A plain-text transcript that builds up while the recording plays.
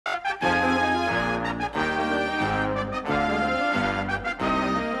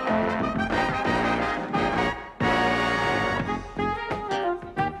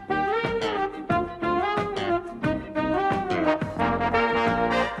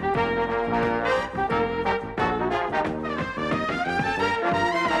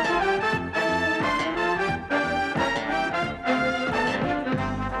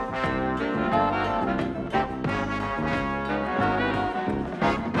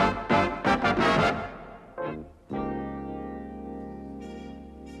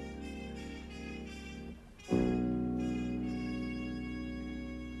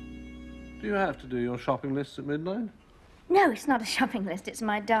you have to do your shopping lists at midnight? No, it's not a shopping list, it's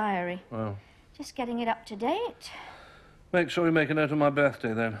my diary. Oh. Just getting it up to date. Make sure you make a note of my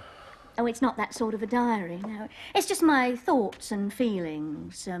birthday, then. Oh, it's not that sort of a diary, no. It's just my thoughts and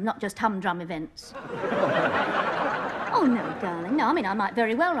feelings, not just humdrum events. Oh, no, darling, no. I mean, I might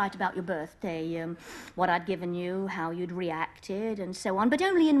very well write about your birthday, what I'd given you, how you'd reacted, and so on, but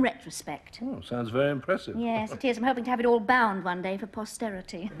only in retrospect. Oh, sounds very impressive. Yes, it is. I'm hoping to have it all bound one day for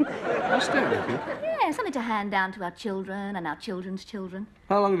posterity. Posterity? Yeah, something to hand down to our children and our children's children.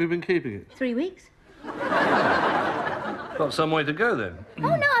 How long have you been keeping it? 3 weeks. Got some way to go, then. Oh,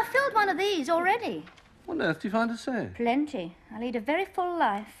 no, I filled one of these already. What on earth do you find to say? Plenty. I lead a very full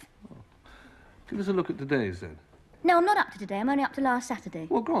life. Give us a look at today's, then. No, I'm not up to today. I'm only up to last Saturday.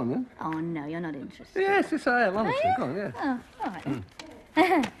 Well, go on, then. Oh, no, you're not interested. Yes, I am, honestly. Are you? Go on, yeah. Oh, all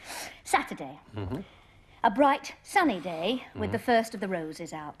right. Saturday. A bright, sunny day with the first of the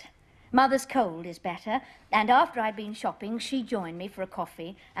roses out. Mother's cold is better, and after I'd been shopping, she joined me for a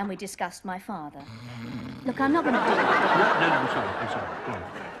coffee, and we discussed my father. Look, I'm not going to do it. No, I'm sorry. Go on.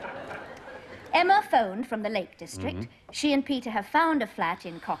 Emma phoned from the Lake District. She and Peter have found a flat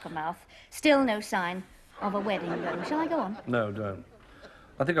in Cockermouth. Still no sign of a wedding going. Shall I go on? No, don't.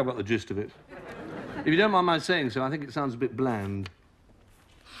 I think I've got the gist of it. If you don't mind my saying so, I think it sounds a bit bland.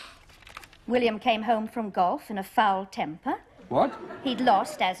 William came home from golf in a foul temper. What? He'd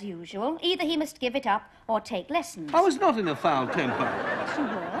lost, as usual. Either he must give it up or take lessons. I was not in a foul temper. Yes, you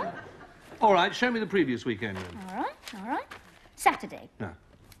were. All right, show me the previous weekend, then. All right. Saturday. No.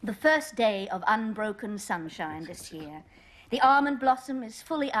 The first day of unbroken sunshine this year. The almond blossom is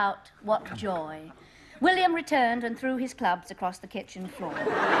fully out. What joy. William returned and threw his clubs across the kitchen floor.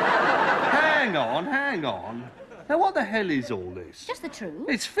 Hang on. Now, what the hell is all this? Just the truth.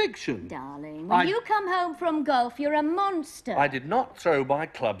 It's fiction. Darling, when you come home from golf, you're a monster. I did not throw my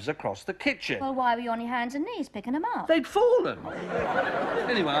clubs across the kitchen. Well, why were you on your hands and knees picking them up? They'd fallen.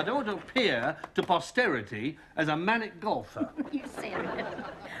 Anyway, I don't want to appear to posterity as a manic golfer. Are you serious?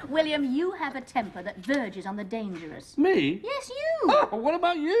 William, you have a temper that verges on the dangerous. Me? Yes, you. Oh, what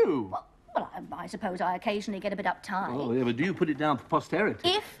about you? Well, I suppose I occasionally get a bit uptight. Oh, yeah, but do you put it down for posterity?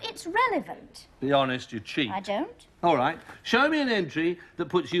 If it's relevant. Be honest, you cheat. I don't. All right, show me an entry that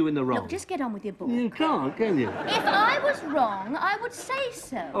puts you in the wrong. Look, just get on with your book. You can't, can you? If I was wrong, I would say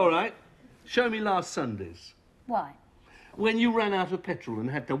so. All right, show me last Sunday's. Why? When you ran out of petrol and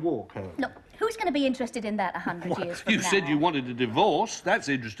had to walk home. Look, who's going to be interested in that 100 years from now? You said you wanted a divorce. That's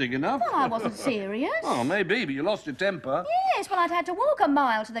interesting enough. Well, I wasn't serious. Oh, maybe, but you lost your temper. Yes, well, I'd had to walk a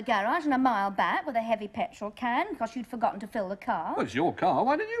mile to the garage and a mile back with a heavy petrol can because you'd forgotten to fill the car. Well, it's your car.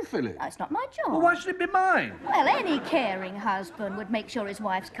 Why didn't you fill it? That's not my job. Well, why should it be mine? Well, any caring husband would make sure his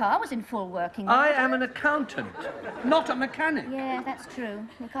wife's car was in full working I order. am an accountant, not a mechanic. Yeah, that's true.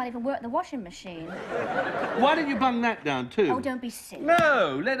 You can't even work the washing machine. Why didn't you bung that down, too? Oh, don't be silly.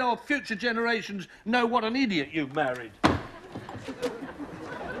 No, let our future generations know what an idiot you've married.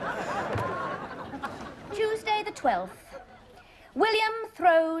 Tuesday the 12th. William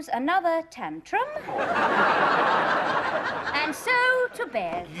throws another tantrum. And so to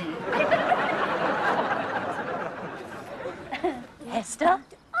bed. Esther?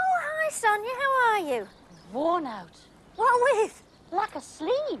 Oh, hi, Sonia. How are you? Worn out. What with? Lack of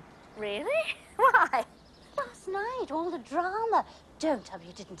sleep. Really? Why? Last night, all the drama. Don't tell me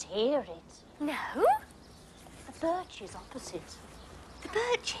you didn't hear it. No? The Birches opposite. The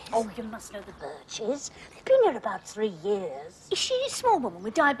Birches? Oh, you must know the Birches. They've been here about 3 years. Is she a small woman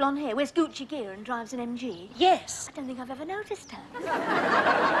with dyed blonde hair, wears Gucci gear and drives an MG? Yes. I don't think I've ever noticed her. Well,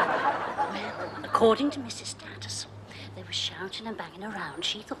 according to Mrs. Tatterson, they were shouting and banging around.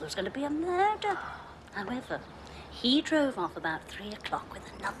 She thought there was going to be a murder. However, he drove off about 3 o'clock with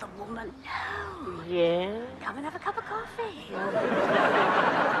another woman. No. Yeah. Come and have a cup of coffee.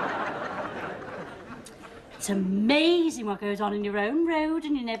 It's amazing what goes on in your own road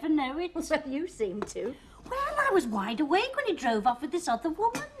and you never know it. Well, you seem to. Well, I was wide awake when he drove off with this other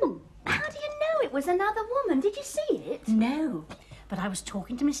woman. How do you know it was another woman? Did you see it? No, but I was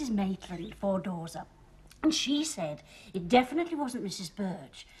talking to Mrs. Maitland 4 doors up, and she said it definitely wasn't Mrs.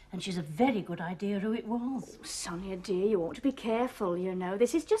 Birch, and she's a very good idea who it was. Sonia, dear, you ought to be careful, you know.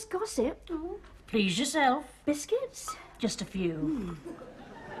 This is just gossip. Oh, please yourself. Biscuits? Just a few.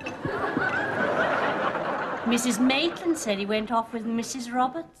 Mrs. Maitland said he went off with Mrs.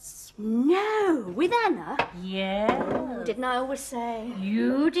 Roberts. No, with Anna? Yeah. Didn't I always say?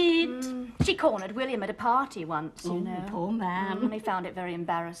 You did. She cornered William at a party once, you Oh, know. poor man. And he found it very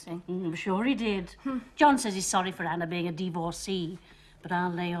embarrassing. I'm sure he did. John says he's sorry for Anna being a divorcee, but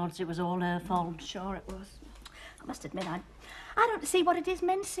I'll lay odds it was all her fault. Sure it was. I must admit, I don't see what it is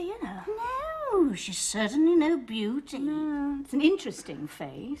men see in her. No, she's certainly no beauty. No, it's an interesting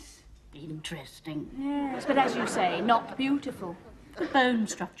face. Interesting. Yes, but as you say, not beautiful. Good bone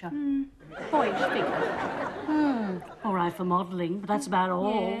structure. Boyish figure. All right for modelling, but that's about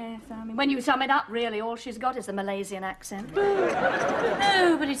all. Yes, I mean, when you sum it up, really, all she's got is the Malaysian accent.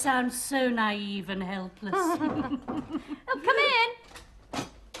 No, but it sounds so naive and helpless. Oh, come in.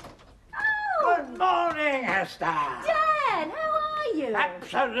 Good morning, Esther. Dan, how are you?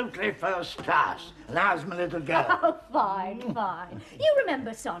 Absolutely first class. And how's my little girl? Oh, fine, fine. You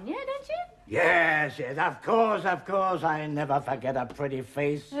remember Sonia, don't you? Yes, of course. I never forget a pretty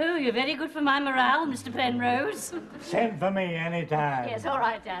face. Oh, you're very good for my morale, Mr. Penrose. Send for me anytime. Yes, all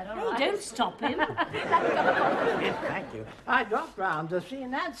right, Dad, all right. Hey, don't stop him. Yes, thank you. I dropped round to see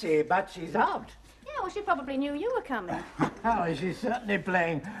Nancy, but she's out. Yeah, well, she probably knew you were coming. Oh, she's certainly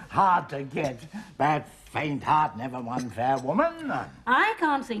playing hard to get. That faint heart never won fair woman. I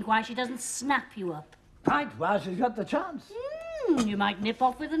can't think why she doesn't snap you up. Right, well, she's got the chance. You might nip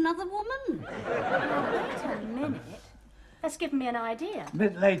off with another woman. Wait a minute. That's given me an idea. A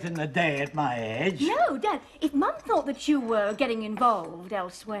bit late in the day at my age. No, Dad, if Mum thought that you were getting involved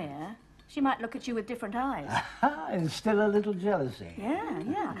elsewhere, she might look at you with different eyes. And still a little jealousy.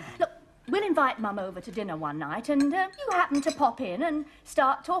 Yeah. Look, we'll invite Mum over to dinner one night and you happen to pop in and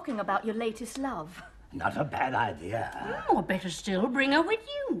start talking about your latest love. Not a bad idea. Or better still, bring her with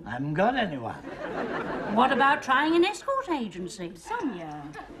you. I haven't got anyone. What about trying an escort agency? Sonia.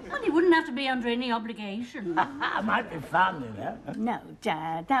 Well, you wouldn't have to be under any obligation. Might be fun, you know. No,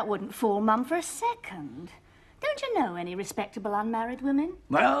 Dad, that wouldn't fool Mum for a second. Don't you know any respectable unmarried women?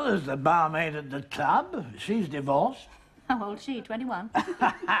 Well, there's the barmaid at the club. She's divorced. How old's she, 21?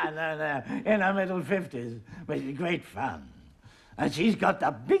 No, in her middle 50s. But it's great fun. And she's got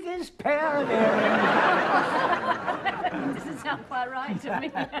the biggest pair of earrings. Doesn't sound quite right to me.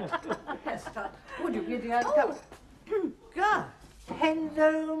 Would you give the other cup? God,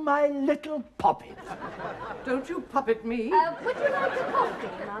 Hello, my little poppet. don't you puppet me. Would you like a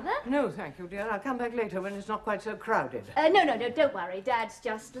coffee, Mother? No, thank you, dear. I'll come back later when it's not quite so crowded. No, don't worry. Dad's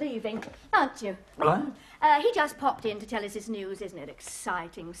just leaving, aren't you? What? He just popped in to tell us his news. Isn't it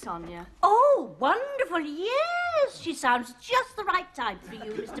exciting, Sonia? Oh, wonderful, yes. She sounds just the right type for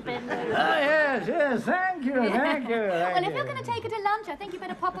you, Mr. Penrose. Oh, yes, thank you. Well, if you're going to take her to lunch, I think you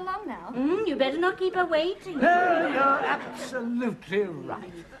better pop along now. You better not keep her waiting. No, you're absolutely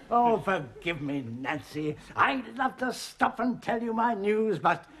right. Oh, forgive me, Nancy. I'd love to stop and tell you my news,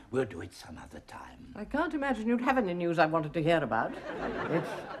 but we'll do it some other time. I can't imagine you'd have any news I wanted to hear about.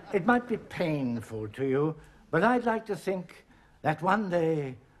 It might be painful to you, but I'd like to think that one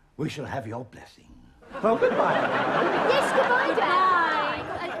day we shall have your blessing. Well, goodbye. Yes, goodbye,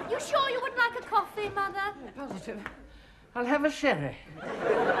 Dad. You sure you wouldn't like a coffee, Mother? Positive. I'll have a sherry.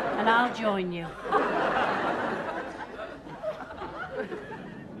 And I'll join you.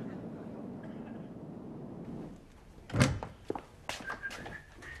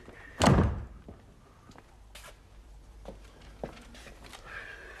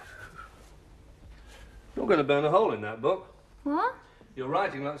 You're going to burn a hole in that book. What? You're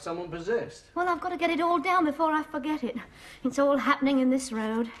writing like someone possessed. Well, I've got to get it all down before I forget it. It's all happening in this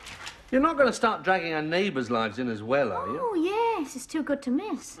road. You're not going to start dragging our neighbours' lives in as well, are you? Oh, yes, it's too good to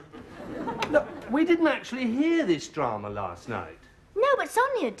miss. Look, we didn't actually hear this drama last night. No, but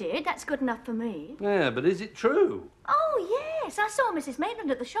Sonia did. That's good enough for me. Yeah, but is it true? Oh, yes, I saw Mrs.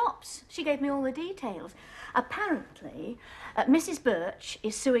 Maitland at the shops. She gave me all the details. Apparently, Mrs. Birch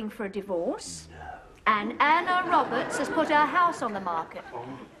is suing for a divorce. No. And Anna Roberts has put her house on the market.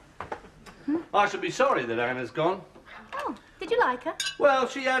 I should be sorry that Anna's gone. Oh, did you like her? Well,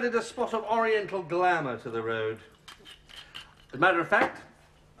 she added a spot of oriental glamour to the road. As a matter of fact,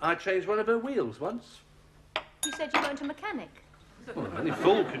 I changed one of her wheels once. You said you weren't a mechanic. Well, any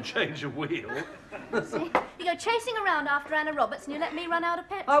fool can change a wheel. See? You go chasing around after Anna Roberts and you let me run out of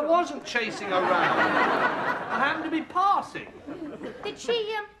petrol. I wasn't chasing around. I happened to be passing. Did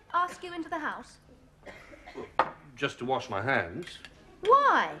she ask you into the house? Just to wash my hands.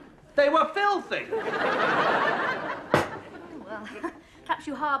 Why? They were filthy. Well, perhaps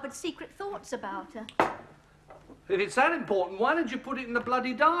you harboured secret thoughts about her. If it's that important, why didn't you put it in the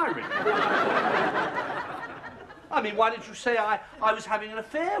bloody diary? I mean, why didn't you say I was having an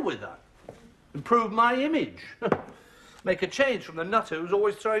affair with her? Improve my image. Make a change from the nutter who's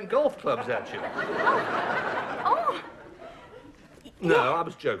always throwing golf clubs at you. Oh! No, I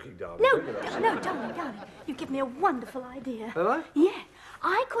was joking, darling. No, darling. You've given me a wonderful idea. Have I? Yeah.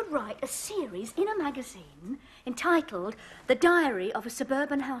 I could write a series stories in a magazine entitled The Diary of a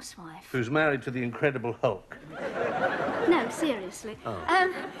Suburban Housewife. Who's married to the Incredible Hulk. No, seriously.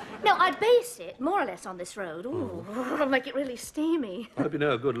 No, I'd base it more or less on this road. Ooh, I'll make it really steamy. I hope you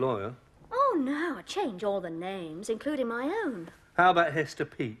know a good lawyer. Oh, no, I'd change all the names, including my own. How about Hester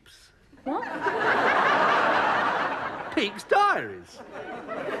Pepys? What? Pepys Diaries.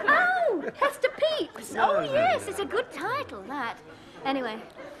 Oh, Hester Pepys. Oh, yes, it's a good title, that. Anyway,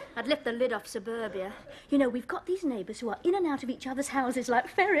 I'd lift the lid off suburbia. You know, we've got these neighbours who are in and out of each other's houses like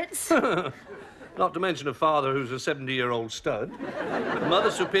ferrets. Not to mention a father who's a 70-year-old stud, a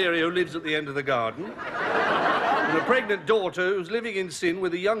mother superior who lives at the end of the garden, and a pregnant daughter who's living in sin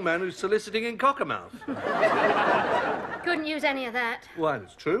with a young man who's soliciting in Cockermouth. Couldn't use any of that. Why,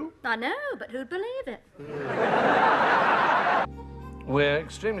 it's true. I know, but who'd believe it? We're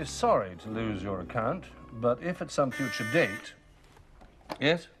extremely sorry to lose your account, but if at some future date...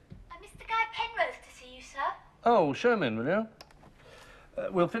 Yes? Mr. Guy Penrose to see you, sir. Oh, show him in, will you?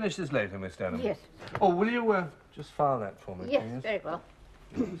 We'll finish this later, Miss Denham. Yes. Oh, will you just file that for me, Yes, please? very well.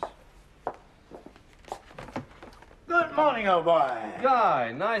 Good morning, old boy.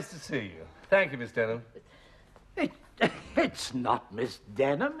 Guy, nice to see you. Thank you, Miss Denham. It's not Miss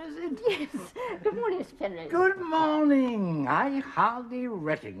Denham, is it? Yes. Good morning, Mr. Penrose. Good morning. I hardly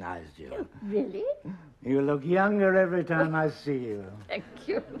recognized you. Really? You look younger every time I see you. Thank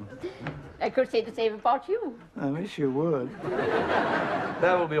you. I could say the same about you. I wish you would.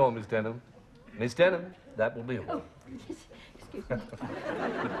 That will be all, Miss Denham. Miss Denham, that will be all. Excuse me.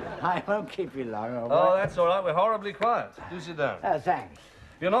 I won't keep you long, old boy. Oh, that's all right. We're horribly quiet. Do sit down. Thanks.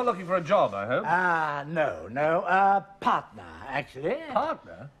 You're not looking for a job, I hope? No. Partner, actually.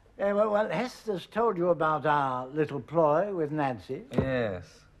 Partner? Well, Hester's told you about our little ploy with Nancy. Yes.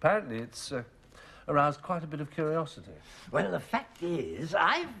 Apparently it's aroused quite a bit of curiosity. Well, the fact is,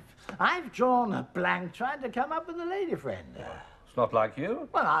 I've drawn a blank trying to come up with a lady friend. It's not like you.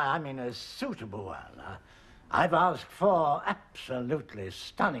 Well, I mean a suitable one. I've asked for absolutely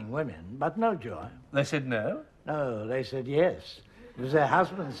stunning women, but no joy. They said no? No, they said yes. Because their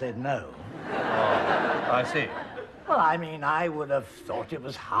husband said no. Oh, I see. Well, I mean, I would have thought it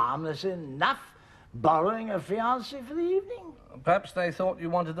was harmless enough borrowing a fiancé for the evening. Perhaps they thought you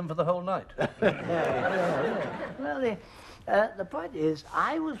wanted them for the whole night. Well, the point is,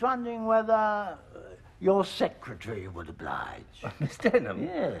 I was wondering whether your secretary would oblige. Miss Denham?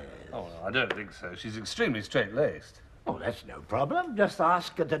 Yes. Oh, no, I don't think so. She's extremely straight-laced. Oh, that's no problem. Just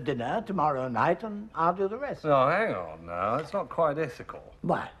ask her to dinner tomorrow night and I'll do the rest. No, hang on now. It's not quite ethical.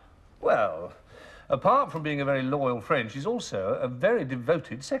 Why? Well, apart from being a very loyal friend, she's also a very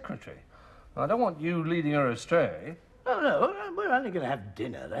devoted secretary. I don't want you leading her astray. No, we're only going to have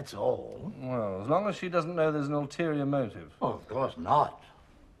dinner, that's all. Well, as long as she doesn't know there's an ulterior motive. Oh, of course not.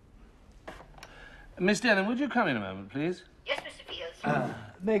 Miss Denham, would you come in a moment, please? Yes, Mr. Fields.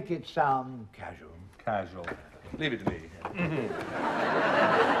 Make it sound casual. Casual. Leave it to me.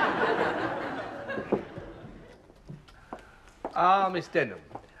 Miss Denham,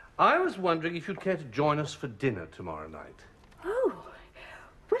 I was wondering if you'd care to join us for dinner tomorrow night. Oh,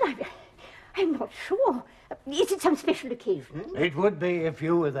 well, I'm not sure. Is it some special occasion? It would be if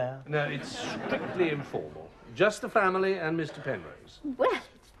you were there. No, it's strictly informal. Just the family and Mr. Penrose. Well,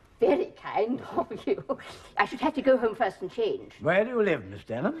 it's very kind of you. I should have to go home first and change. Where do you live, Miss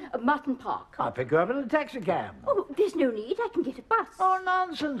Denham? Martin Park. I'll pick you up in a taxicab. Oh, there's no need. I can get a bus. Oh,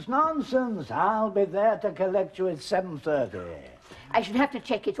 nonsense. I'll be there to collect you at 7:30. I should have to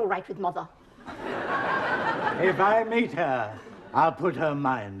check it's all right with Mother. If I meet her, I'll put her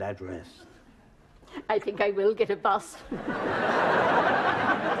mind at rest. I think I will get a bus.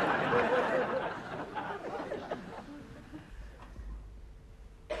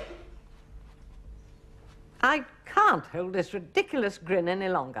 I can't hold this ridiculous grin any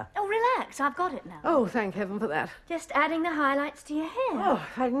longer. Oh, relax. I've got it now. Oh, thank heaven for that. Just adding the highlights to your hair. Oh,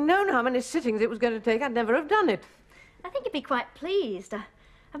 if I'd known how many sittings it was going to take, I'd never have done it. I think you'd be quite pleased.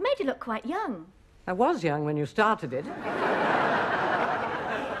 I've made you look quite young. I was young when you started it.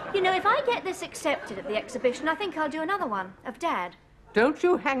 You know, if I get this accepted at the exhibition, I think I'll do another one of Dad. Don't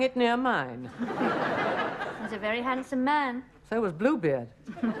you hang it near mine. He's a very handsome man. So was Bluebeard.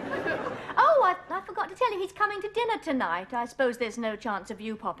 Oh, I forgot to tell you, he's coming to dinner tonight. I suppose there's no chance of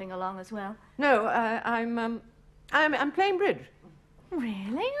you popping along as well. No, I'm playing bridge.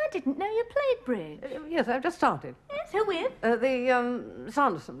 Really? I didn't know you played bridge. Yes, I've just started. Yes, who with? The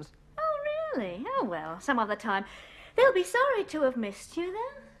Sandersons. Oh, really? Oh, well, some other time. They'll be sorry to have missed you,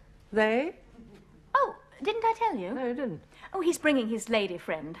 then. They? Oh, didn't I tell you? No, you didn't. Oh, he's bringing his lady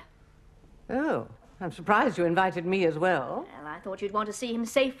friend. Oh. I'm surprised you invited me as well. Well, I thought you'd want to see him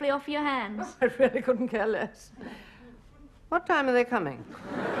safely off your hands. I really couldn't care less. What time are they coming?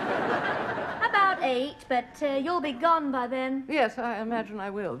 About 8, but you'll be gone by then. Yes, I imagine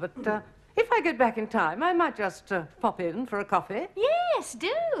I will. But if I get back in time, I might just pop in for a coffee. Yes,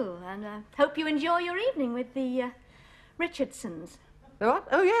 do. And hope you enjoy your evening with the Richardsons. The what?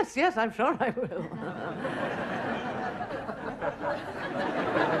 Oh, yes, yes, I'm sure I will.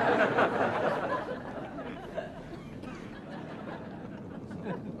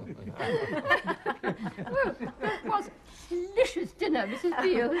 Well, that was delicious dinner, Mrs.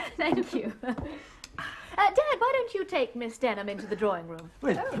 Fields. Thank you. Dad, why don't you take Miss Denham into the drawing room?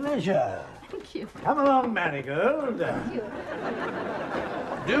 With pleasure. Thank you. Come along, Marigold.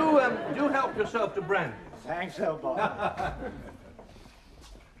 Do help yourself to brandy. Thanks, old boy.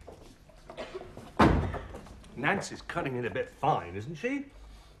 Nancy's cutting it a bit fine, isn't she?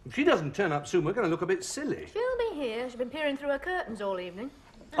 If she doesn't turn up soon, we're going to look a bit silly. She'll be here. She's been peering through her curtains all evening.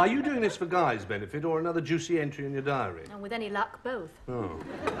 Are you doing this for Guy's benefit or another juicy entry in your diary? And with any luck, both. Oh.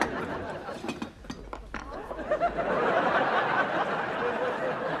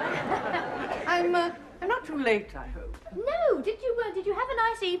 I'm not too late, I hope. No, did you have a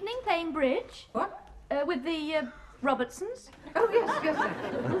nice evening playing bridge? What? With the Robertsons? Oh, yes, yes.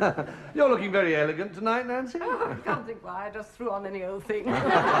 You're looking very elegant tonight, Nancy. Oh, I can't think why. I just threw on any old thing.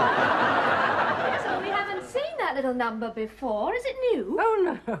 Yes, well, we haven't seen that little number before. Is it new?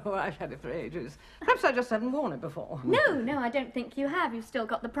 Oh, no, I've had it for ages. Perhaps I just haven't worn it before. No, I don't think you have. You've still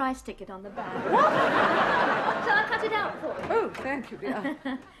got the price ticket on the back. Shall I cut it out for you? Oh, thank you, dear.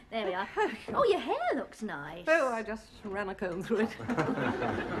 There we are. Oh, your hair looks nice. Oh, I just ran a comb through it.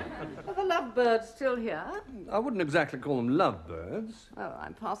 Are the lovebirds still here? I wouldn't exactly call them lovebirds. Oh,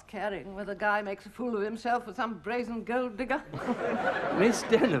 I'm past caring whether Guy makes a fool of himself with some brazen gold digger. Miss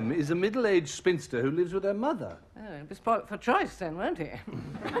Denham is a middle-aged spinster who lives with her mother. Oh, he'll be spoilt for choice then, won't he?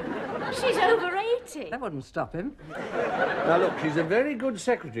 She's over 80. That wouldn't stop him. Now, look, she's a very good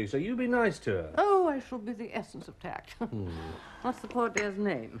secretary, so you be nice to her. Oh, I shall be the essence of tact. What's the poor dear's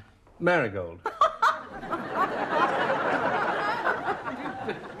name? Marigold.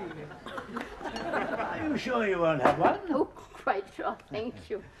 Are you sure you won't have one? Oh, quite sure, thank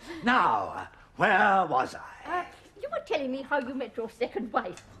you. Now, where was I? You were telling me how you met your second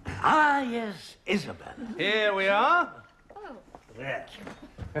wife. Ah, yes, Isabel. Here we are. Oh, There.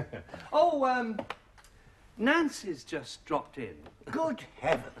 Oh, Nancy's just dropped in. Good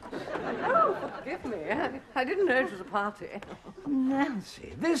heavens. Oh, forgive me. I didn't know it was a party.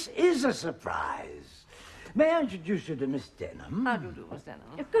 Nancy, this is a surprise. May I introduce you to Miss Denham? How do you do, Miss Denham?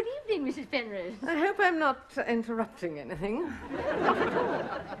 good evening, Mrs. Penrose. I hope I'm not interrupting anything.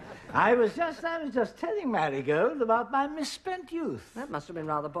 I was just telling Marigold about my misspent youth. That must have been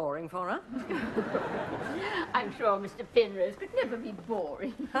rather boring for her. I'm sure Mr. Penrose could never be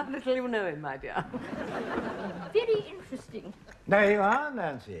boring. How little you know him, my dear. Very interesting. There you are,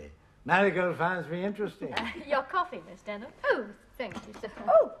 Nancy. Marigold finds me interesting. Your coffee, Miss Denham. Oh, thank you, sir.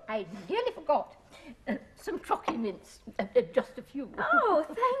 Oh, I nearly forgot. Some trockey mints, just a few. Oh,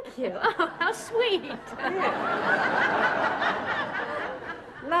 thank you. Oh, how sweet.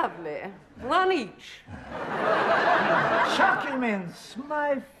 Lovely. One each. Chucky mints,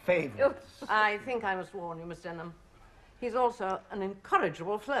 my favourite. I think I must warn you, Miss Denham. He's also an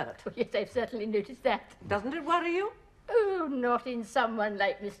incorrigible flirt. Oh, yes, I've certainly noticed that. Doesn't it worry you? Oh, not in someone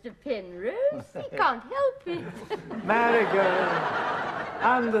like Mr. Penrose. He can't help it. Marigold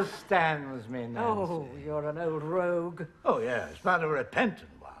understands me, Nancy. Oh, you're an old rogue. Oh, yes, but a repentant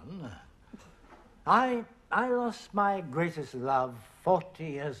one. I lost my greatest love 40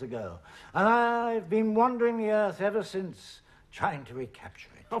 years ago, and I've been wandering the earth ever since, trying to recapture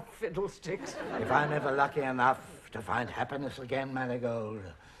it. Oh, fiddlesticks. If I'm ever lucky enough to find happiness again, Marigold,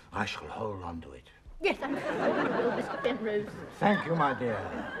 I shall hold on to it. Yes, I'm sure you will, Mr. Penrose. Thank you, my dear.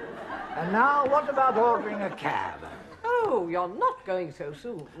 And now, what about ordering a cab? Oh, you're not going so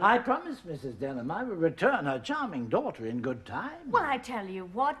soon. I promised Mrs. Denham I would return her charming daughter in good time. Well, I tell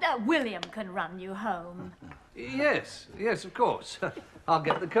you what, William can run you home. Yes, of course. I'll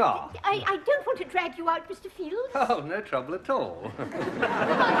get the car. I don't want to drag you out, Mr. Fields. Oh, no trouble at all. Come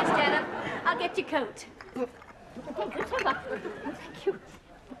on, Miss Denham. I'll get your coat. Thank you so much. Thank you.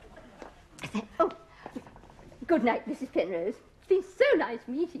 Oh, good night, Mrs. Penrose. It's been so nice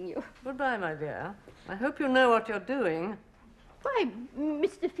meeting you. Goodbye, my dear. I hope you know what you're doing. Why,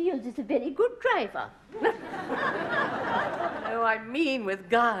 Mr. Fields is a very good driver. Oh, I mean with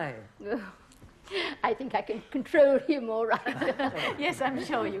Guy. Oh, I think I can control him all right. Yes, I'm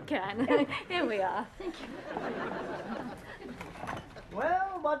sure you can. Here we are. Thank you.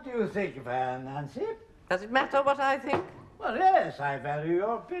 Well, what do you think of her, Nancy? Does it matter what I think? Well, yes, I value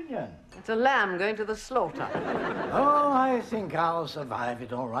your opinion. It's a lamb going to the slaughter. Oh, I think I'll survive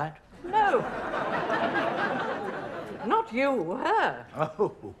it all right. No. Not you, her.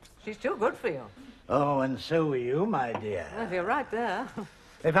 Oh. She's too good for you. Oh, and so are you, my dear. Well, you're right there.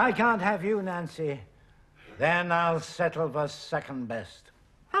 If I can't have you, Nancy, then I'll settle for second best.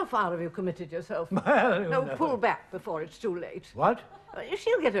 How far have you committed yourself? Well, No, pull back before it's too late. What?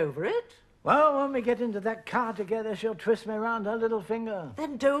 She'll get over it. Well, when we get into that car together, she'll twist me round her little finger.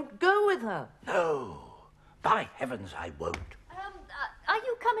 Then don't go with her. No. By heavens, I won't. Are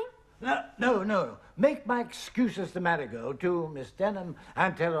you coming? No. Make my excuses to Marigold to Miss Denham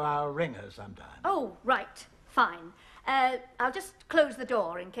and tell her I'll ring her sometime. Oh, right. Fine. I'll just close the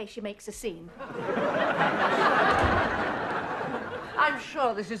door in case she makes a scene. I'm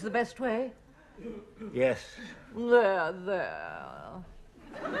sure this is the best way. Yes. There.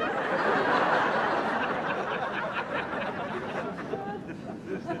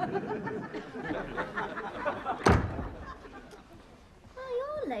 Oh,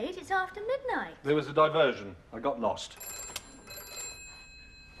 you're late. It's after midnight. There was a diversion. I got lost.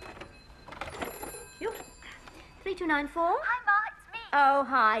 You? 3294? Hi, Ma, it's me. Oh,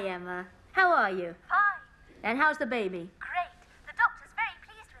 hi, Emma. How are you? Fine. And how's the baby? Great. The doctor's very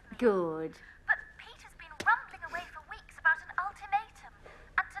pleased with me. Good. But Peter's been rumbling away for weeks about an ultimatum.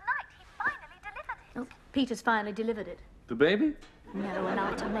 And tonight he finally delivered it. Oh, Peter's finally delivered it. The baby? No, an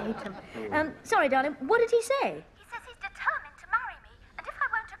ultimatum. Sorry, darling. What did he say? He says he's determined to marry me. And if I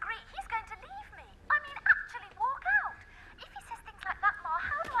won't agree, he's going to leave me. I mean, actually walk out. If he says things like that, Ma,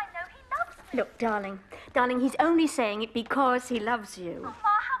 how do I know he loves me? Look, darling, he's only saying it because he loves you. Oh,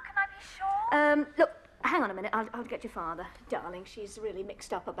 Ma, how can I be sure? Look, hang on a minute. I'll get your father. Darling, she's really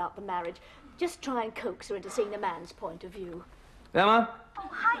mixed up about the marriage. Just try and coax her into seeing the man's point of view. Emma? Oh,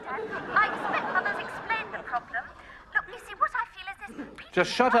 hi, Dad. I expect Mother's explained the problem. Look, you see, what I feel is this... Peter... Just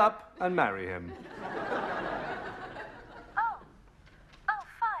shut up and marry him. Oh,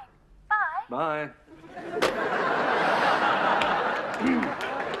 fine. Bye. Bye.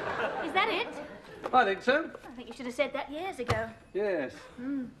 Is that it? I think so. I think you should have said that years ago. Yes.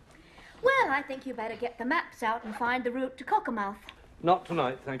 Well, I think you better get the maps out and find the route to Cockermouth. Not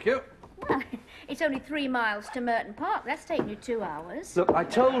tonight, thank you. Well, it's only 3 miles to Merton Park. That's taken you 2 hours. Look, I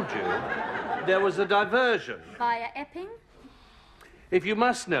told you there was a diversion. Via Epping? If you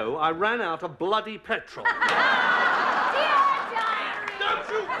must know, I ran out of bloody petrol. Don't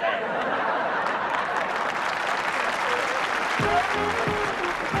you dare!